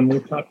show, and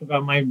we've talked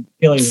about my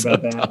feelings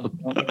about that. I'll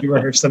let you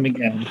rehearse them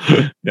again.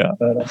 Yeah.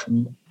 But,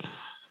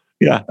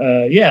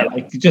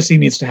 like just he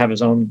needs to have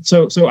his own.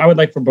 So I would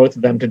like for both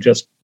of them to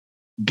just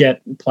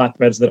get plot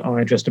threads that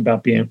aren't just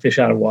about being fish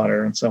out of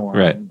water and so on.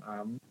 Right.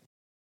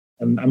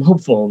 And I'm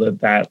hopeful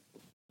that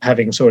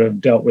having sort of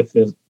dealt with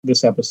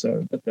this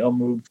episode, that they'll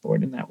move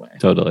forward in that way.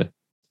 Totally.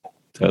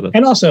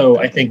 And also,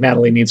 I think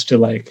Natalie needs to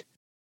like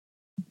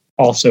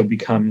also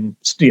become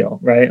Steel,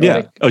 right?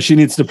 Yeah. Like, she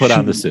needs to put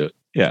on the suit.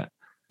 Yeah.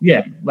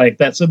 Yeah, like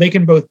that. So they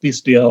can both be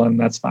Steel, and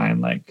that's fine.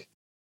 Like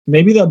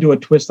maybe they'll do a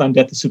twist on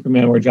Death of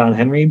Superman where John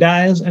Henry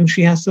dies and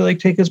she has to like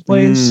take his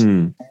place.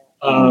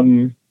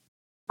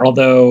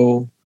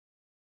 Although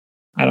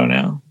I don't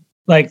know.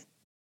 Like,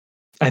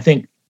 I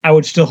think I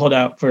would still hold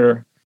out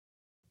for,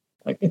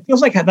 like, it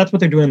feels like that's what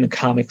they're doing in the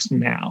comics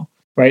now,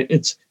 right?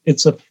 It's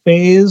a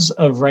phase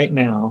of right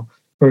now,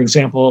 for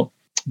example,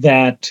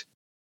 that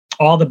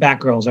all the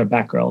Batgirls are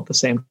Batgirl at the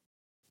same,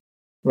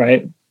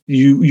 right?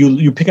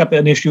 You pick up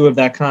an issue of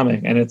that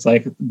comic and it's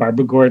like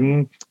Barbara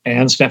Gordon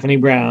and Stephanie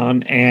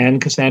Brown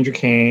and Cassandra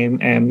Cain,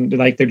 and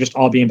like they're just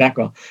all being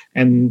Batgirl,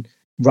 and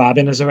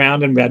Robin is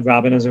around and Red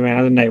Robin is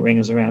around and Nightwing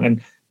is around,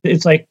 and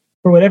it's like,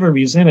 for whatever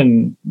reason,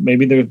 and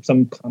maybe there's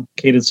some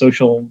complicated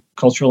social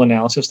cultural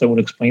analysis that would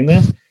explain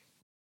this,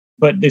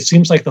 but it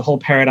seems like the whole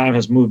paradigm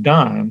has moved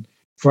on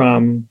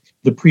from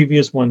the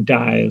previous one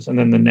dies and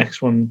then the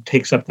next one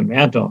takes up the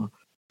mantle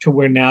to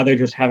where now they're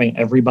just having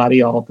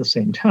everybody all at the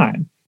same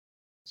time.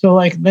 So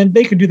like then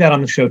they could do that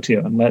on the show too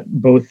and let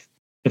both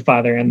the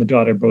father and the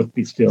daughter both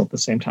be Steel at the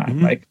same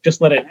time. Like just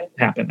let it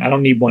happen. I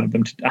don't need one of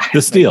them to die.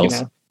 The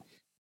Steels.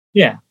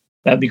 Yeah.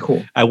 That'd be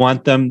cool. I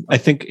want them. I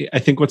think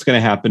what's going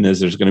to happen is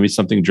there's going to be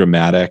something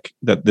dramatic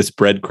that this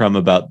breadcrumb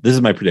about, this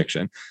is my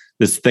prediction,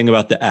 this thing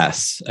about the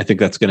S, I think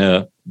that's going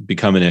to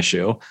become an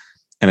issue.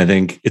 And I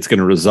think it's going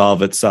to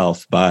resolve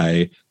itself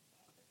by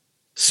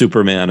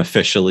Superman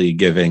officially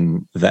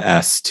giving the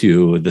S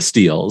to the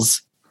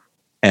Steels,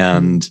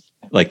 and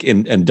like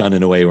and done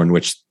in a way in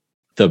which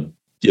the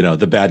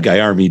bad guy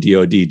army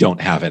DOD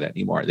don't have it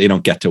anymore. They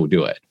don't get to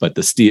do it, but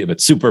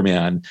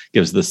Superman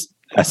gives this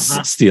S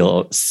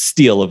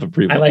steal of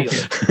approval. I like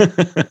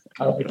it.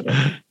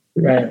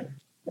 Right.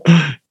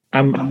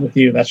 I'm with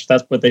you. That's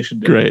what they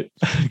should do. Great.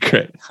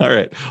 All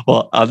right.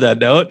 Well, on that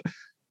note,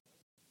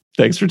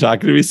 thanks for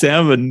talking to me,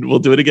 Sam, and we'll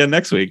do it again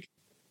next week.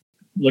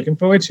 Looking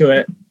forward to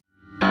it.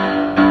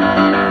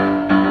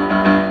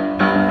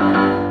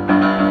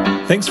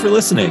 Thanks for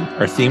listening.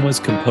 Our theme was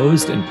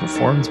composed and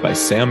performed by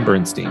Sam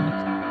Bernstein.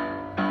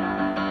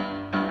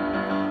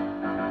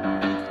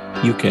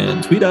 You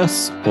can tweet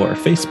us or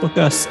Facebook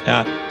us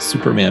at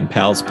Superman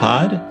Pals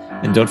Pod,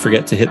 and don't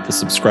forget to hit the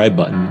subscribe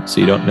button so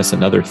you don't miss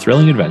another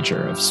thrilling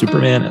adventure of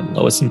Superman and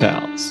Lois and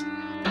Pals.